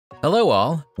Hello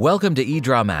all, welcome to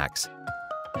EdrawMax.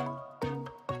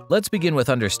 Let's begin with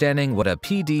understanding what a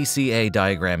PDCA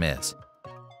diagram is.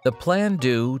 The Plan,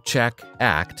 Do, Check,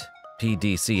 Act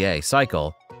PDCA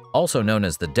cycle, also known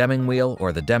as the Deming Wheel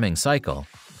or the Deming cycle,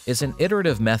 is an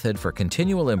iterative method for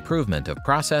continual improvement of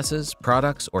processes,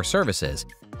 products, or services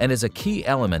and is a key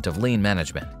element of lean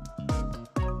management.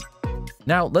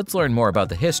 Now let's learn more about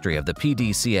the history of the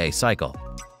PDCA cycle.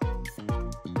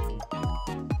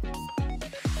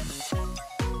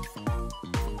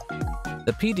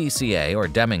 The PDCA, or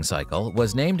Deming cycle,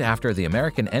 was named after the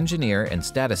American engineer and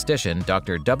statistician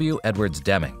Dr. W. Edwards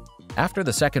Deming. After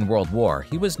the Second World War,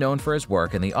 he was known for his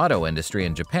work in the auto industry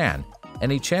in Japan,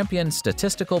 and he championed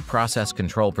statistical process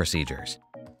control procedures.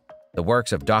 The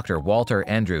works of Dr. Walter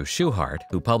Andrew Shewhart,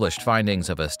 who published findings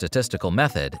of a statistical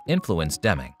method, influenced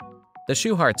Deming. The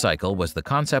Shewhart cycle was the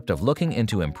concept of looking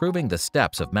into improving the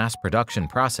steps of mass production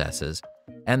processes,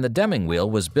 and the Deming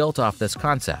wheel was built off this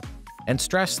concept, and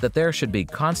stressed that there should be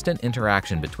constant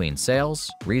interaction between sales,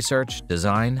 research,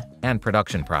 design, and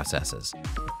production processes.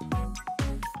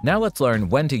 Now let's learn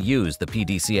when to use the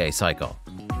PDCA cycle.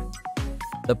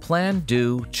 The Plan,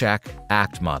 Do, Check,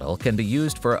 Act model can be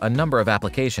used for a number of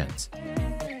applications.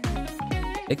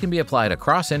 It can be applied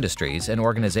across industries and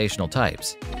organizational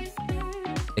types.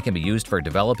 It can be used for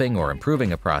developing or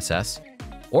improving a process,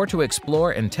 or to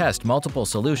explore and test multiple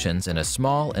solutions in a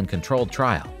small and controlled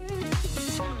trial.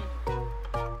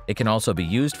 It can also be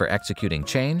used for executing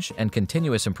change and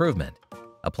continuous improvement,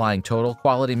 applying total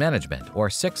quality management or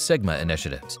Six Sigma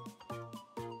initiatives,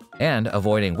 and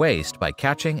avoiding waste by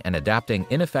catching and adapting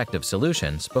ineffective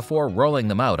solutions before rolling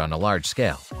them out on a large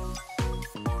scale.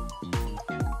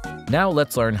 Now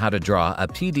let's learn how to draw a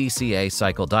PDCA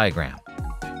cycle diagram.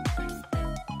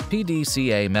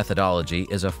 PDCA methodology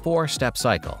is a four-step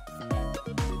cycle.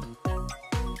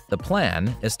 The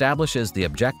plan establishes the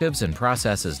objectives and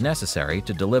processes necessary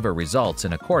to deliver results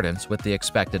in accordance with the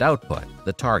expected output,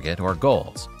 the target, or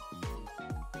goals.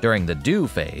 During the do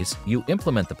phase, you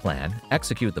implement the plan,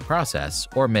 execute the process,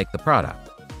 or make the product.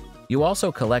 You also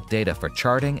collect data for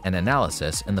charting and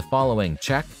analysis in the following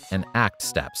check and act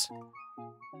steps.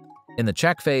 In the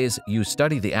check phase, you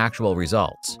study the actual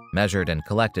results, measured and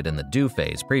collected in the do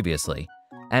phase previously,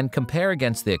 and compare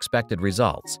against the expected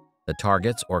results, the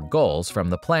targets or goals from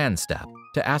the plan step,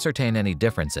 to ascertain any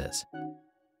differences.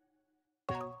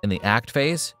 In the act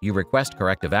phase, you request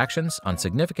corrective actions on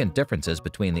significant differences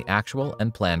between the actual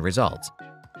and planned results.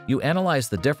 You analyze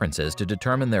the differences to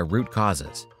determine their root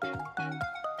causes.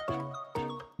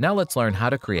 Now let's learn how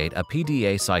to create a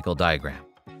PDCA cycle diagram.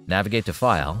 Navigate to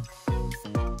File,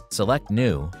 select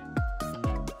New,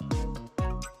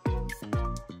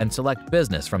 and select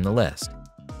Business from the list.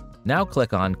 Now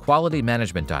click on Quality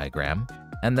Management Diagram,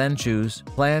 and then choose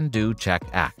Plan, Do, Check,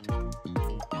 Act.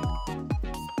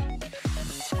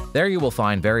 There you will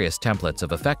find various templates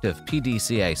of effective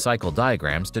PDCA cycle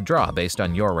diagrams to draw based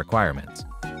on your requirements.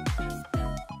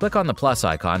 Click on the plus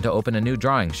icon to open a new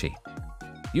drawing sheet.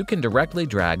 You can directly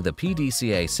drag the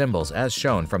PDCA symbols as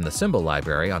shown from the symbol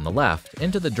library on the left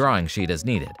into the drawing sheet as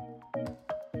needed.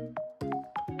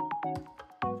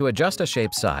 To adjust a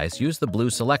shape size, use the blue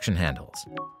selection handles.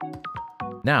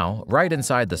 Now, write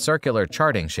inside the circular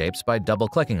charting shapes by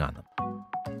double-clicking on them.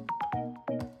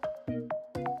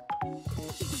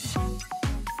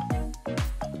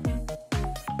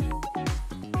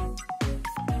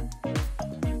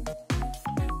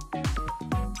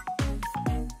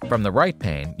 From the right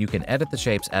pane, you can edit the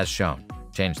shapes as shown,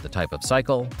 change the type of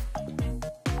cycle,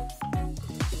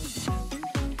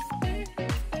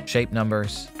 shape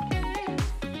numbers,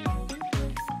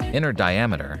 inner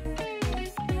diameter,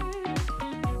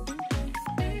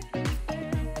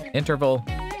 interval,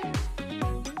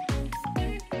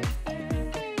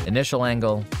 initial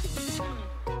angle,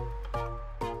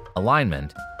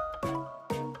 alignment,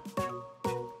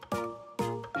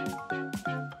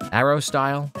 arrow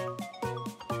style,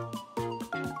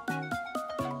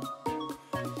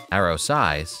 arrow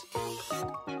size,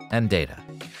 and data.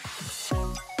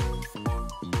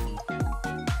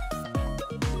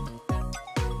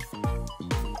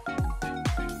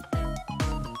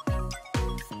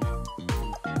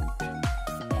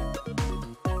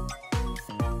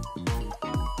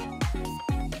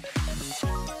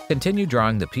 Continue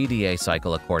drawing the PDCA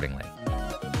cycle accordingly.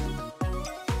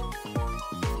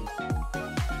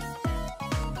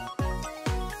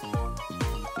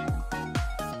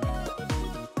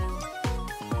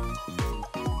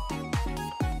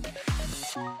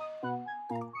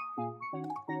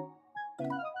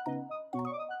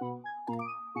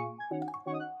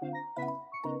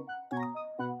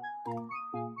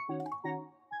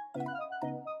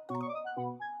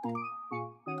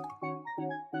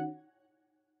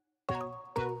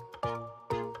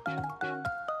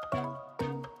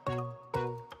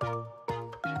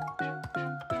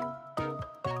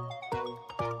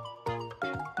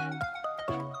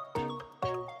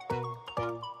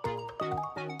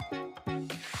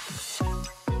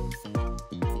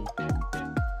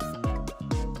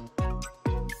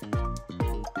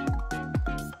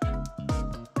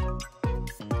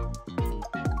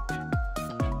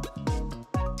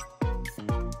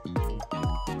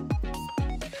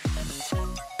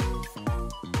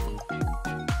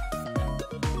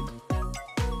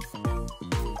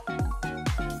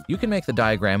 You can make the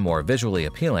diagram more visually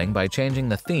appealing by changing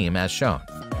the theme as shown.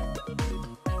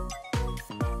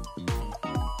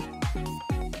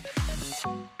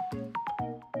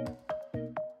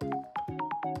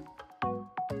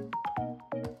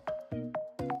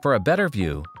 For a better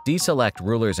view, deselect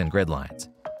rulers and grid lines,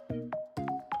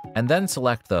 and then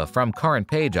select the From Current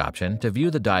Page option to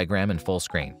view the diagram in full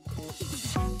screen.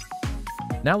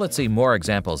 Now let's see more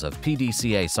examples of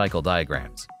PDCA cycle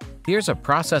diagrams. Here's a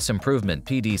process improvement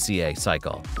PDCA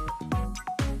cycle.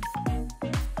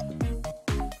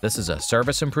 This is a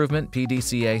service improvement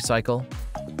PDCA cycle.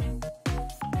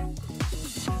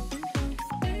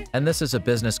 And this is a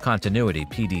business continuity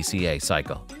PDCA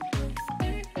cycle.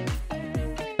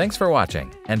 Thanks for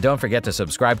watching, and don't forget to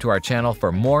subscribe to our channel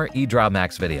for more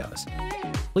EdrawMax videos.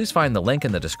 Please find the link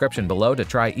in the description below to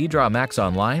try EdrawMax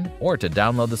online or to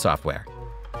download the software.